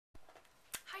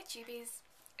tubies,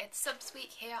 it's Subs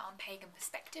Week here on Pagan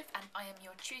Perspective, and I am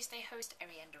your Tuesday host,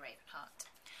 Arienda Ravenheart.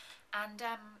 And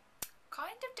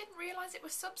kind of didn't realise it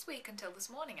was Subs Week until this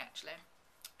morning actually,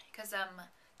 because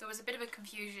there was a bit of a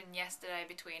confusion yesterday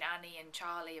between Annie and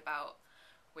Charlie about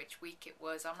which week it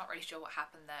was. I'm not really sure what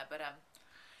happened there, but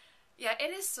yeah,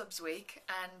 it is Subs Week,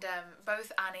 and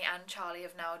both Annie and Charlie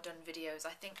have now done videos.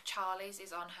 I think Charlie's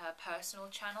is on her personal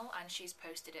channel, and she's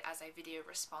posted it as a video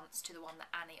response to the one that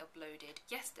Annie uploaded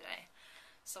yesterday.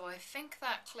 So I think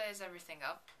that clears everything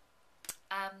up.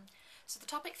 So the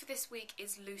topic for this week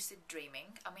is lucid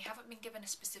dreaming, and we haven't been given a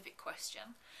specific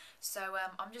question. So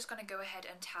I'm just going to go ahead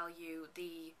and tell you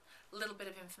the little bit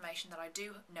of information that I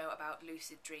do know about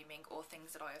lucid dreaming, or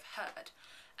things that I have heard.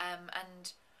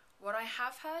 And what I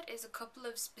have heard is a couple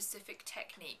of specific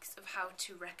techniques of how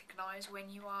to recognise when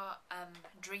you are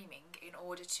dreaming in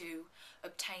order to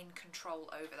obtain control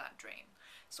over that dream.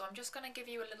 So I'm just going to give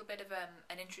you a little bit of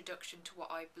an introduction to what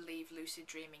I believe lucid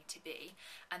dreaming to be,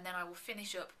 and then I will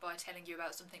finish up by telling you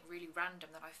about something really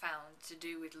random that I found to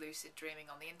do with lucid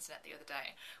dreaming on the internet the other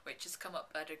day, which has come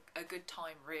up at a good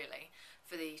time really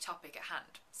for the topic at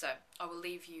hand. So I will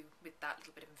leave you with that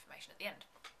little bit of information at the end.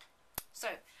 So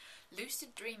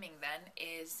lucid dreaming then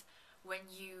is when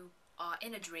you are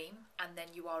in a dream and then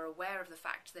you are aware of the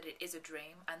fact that it is a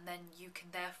dream, and then you can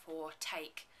therefore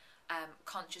take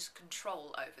conscious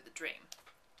control over the dream.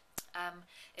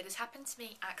 It has happened to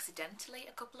me accidentally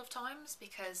a couple of times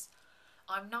because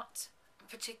I'm not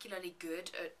particularly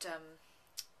good at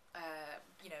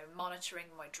you know, monitoring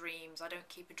my dreams. I don't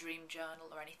keep a dream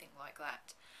journal or anything like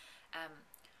that,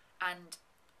 and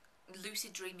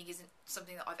lucid dreaming isn't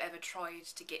something that I've ever tried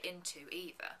to get into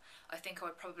either. I think I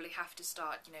would probably have to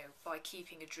start, you know, by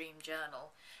keeping a dream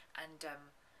journal, and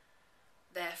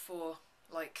therefore,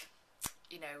 like,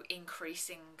 you know,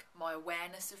 increasing my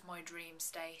awareness of my dream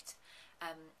state,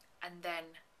 and then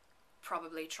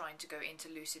probably trying to go into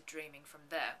lucid dreaming from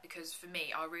there, because for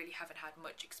me, I really haven't had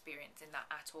much experience in that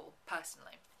at all,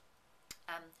 personally.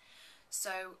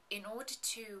 So in order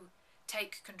to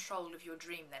take control of your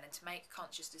dream then, and to make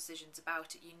conscious decisions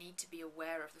about it, you need to be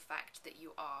aware of the fact that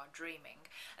you are dreaming.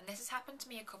 And this has happened to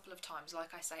me a couple of times,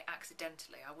 like I say,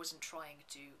 accidentally. I wasn't trying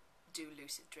to do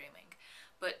lucid dreaming,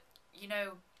 but you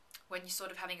know, when you're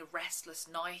sort of having a restless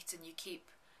night and you keep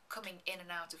coming in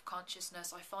and out of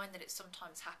consciousness, I find that it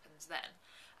sometimes happens then,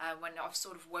 when I've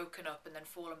sort of woken up and then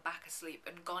fallen back asleep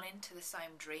and gone into the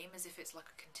same dream as if it's like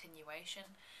a continuation.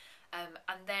 And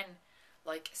then,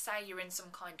 like, say you're in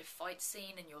some kind of fight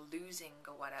scene and you're losing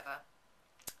or whatever,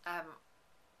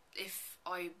 if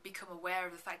I become aware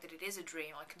of the fact that it is a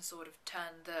dream, I can sort of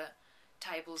turn the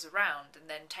tables around and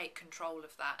then take control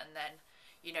of that, and then,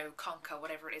 you know, conquer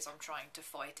whatever it is I'm trying to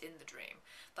fight in the dream.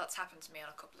 That's happened to me on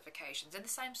a couple of occasions in the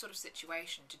same sort of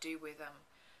situation, to do with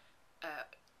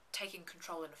taking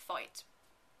control in a fight.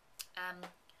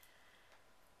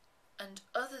 And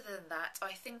other than that,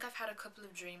 I think I've had a couple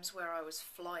of dreams where I was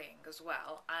flying as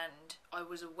well, and I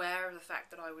was aware of the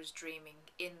fact that I was dreaming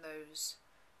in those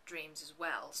dreams as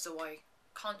well, so I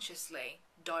consciously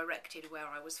directed where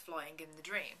I was flying in the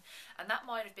dream. And that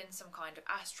might have been some kind of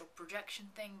astral projection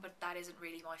thing, but that isn't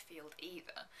really my field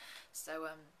either, so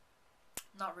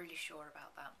not really sure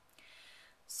about that.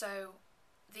 So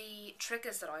the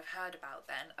triggers that I've heard about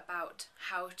then, about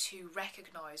how to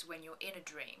recognise when you're in a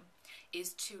dream,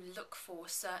 is to look for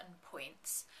certain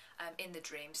points in the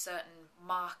dream, certain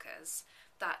markers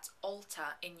that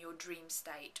alter in your dream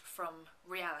state from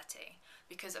reality,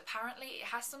 because apparently it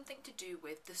has something to do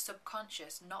with the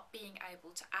subconscious not being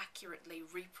able to accurately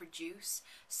reproduce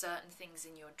certain things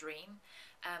in your dream.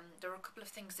 There are a couple of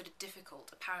things that are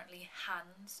difficult. Apparently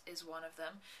hands is one of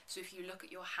them. So if you look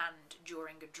at your hand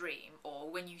during a dream, or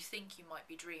when you think you might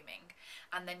be dreaming,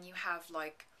 and then you have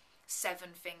like 7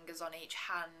 fingers on each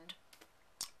hand,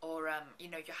 or you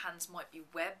know, your hands might be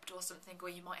webbed or something, or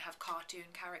you might have cartoon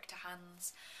character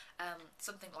hands,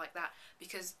 something like that,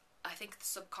 because I think the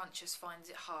subconscious finds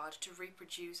it hard to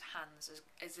reproduce hands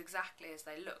as exactly as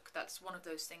they look. That's one of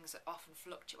those things that often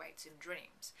fluctuates in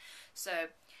dreams. So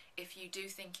if you do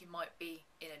think you might be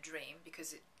in a dream,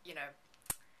 because it, you know,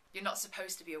 you're not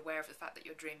supposed to be aware of the fact that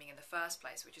you're dreaming in the first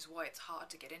place, which is why it's hard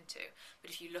to get into,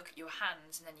 but if you look at your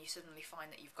hands and then you suddenly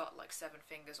find that you've got like 7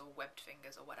 fingers or webbed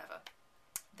fingers or whatever,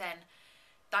 then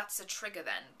that's a trigger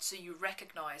then. So you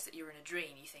recognise that you're in a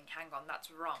dream, you think, hang on,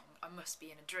 that's wrong, I must be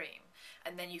in a dream,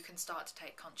 and then you can start to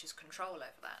take conscious control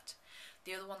over that.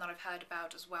 The other one that I've heard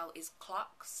about as well is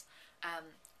clocks.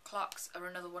 Clocks are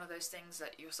another one of those things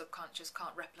that your subconscious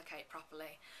can't replicate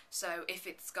properly. So if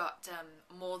it's got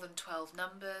more than 12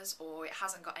 numbers, or it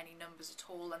hasn't got any numbers at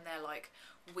all and they're like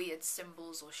weird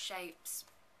symbols or shapes,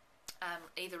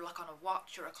 either like on a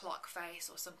watch or a clock face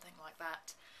or something like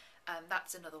that.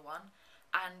 That's another one.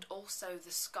 And also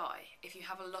the sky. If you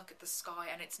have a look at the sky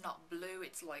and it's not blue,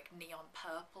 it's like neon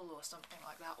purple or something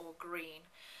like that, or green,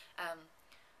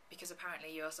 because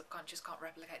apparently your subconscious can't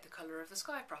replicate the colour of the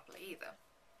sky properly either.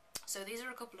 So these are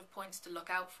a couple of points to look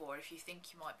out for if you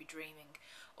think you might be dreaming,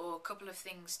 or a couple of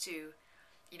things to,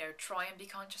 you know, try and be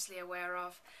consciously aware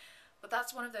of. But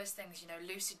that's one of those things, you know,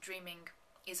 lucid dreaming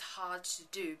is hard to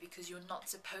do because you're not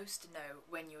supposed to know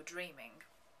when you're dreaming.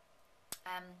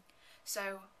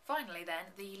 So finally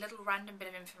then, the little random bit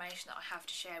of information that I have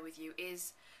to share with you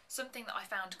is something that I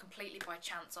found completely by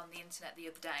chance on the internet the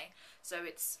other day. So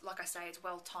it's, like I say, it's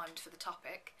well timed for the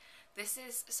topic. This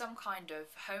is some kind of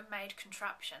homemade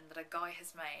contraption that a guy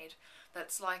has made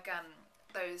that's like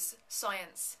those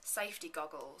science safety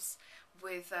goggles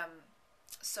with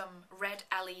some red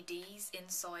LEDs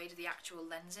inside the actual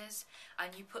lenses,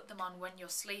 and you put them on when you're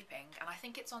sleeping, and I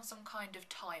think it's on some kind of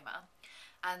timer,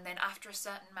 and then after a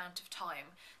certain amount of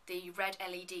time the red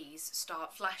LEDs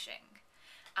start flashing,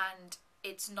 and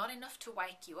it's not enough to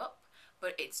wake you up,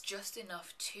 but it's just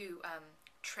enough to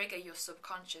trigger your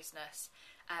subconsciousness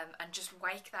and just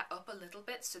wake that up a little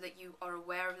bit, so that you are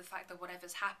aware of the fact that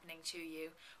whatever's happening to you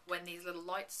when these little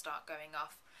lights start going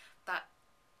off, that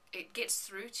it gets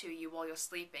through to you while you're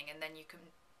sleeping, and then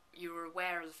you're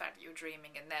aware of the fact that you're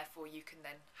dreaming, and therefore you can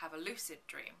then have a lucid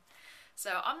dream.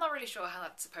 So I'm not really sure how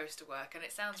that's supposed to work, and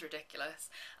it sounds ridiculous,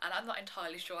 and I'm not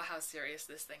entirely sure how serious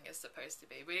this thing is supposed to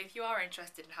be. But if you are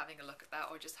interested in having a look at that,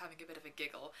 or just having a bit of a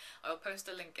giggle, I'll post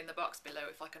a link in the box below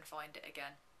if I can find it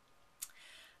again.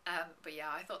 But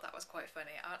yeah, I thought that was quite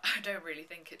funny. I don't really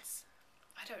think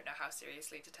I don't know how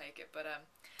seriously to take it, but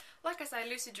like I say,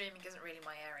 lucid dreaming isn't really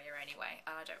my area anyway,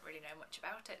 and I don't really know much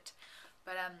about it.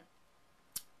 But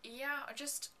yeah,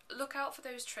 just look out for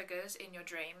those triggers in your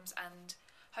dreams, and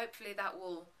hopefully that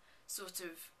will sort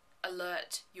of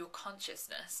alert your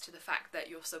consciousness to the fact that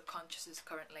your subconscious is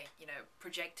currently, you know,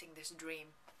 projecting this dream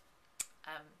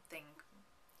thing.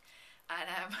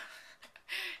 And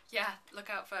yeah, look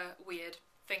out for weird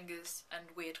fingers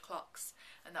and weird clocks,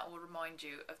 and that will remind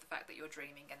you of the fact that you're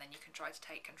dreaming, and then you can try to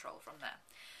take control from there.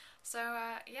 So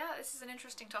yeah, this is an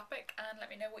interesting topic, and let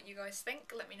me know what you guys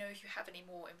think. Let me know if you have any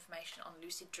more information on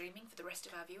lucid dreaming for the rest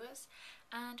of our viewers,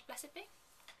 and blessed be.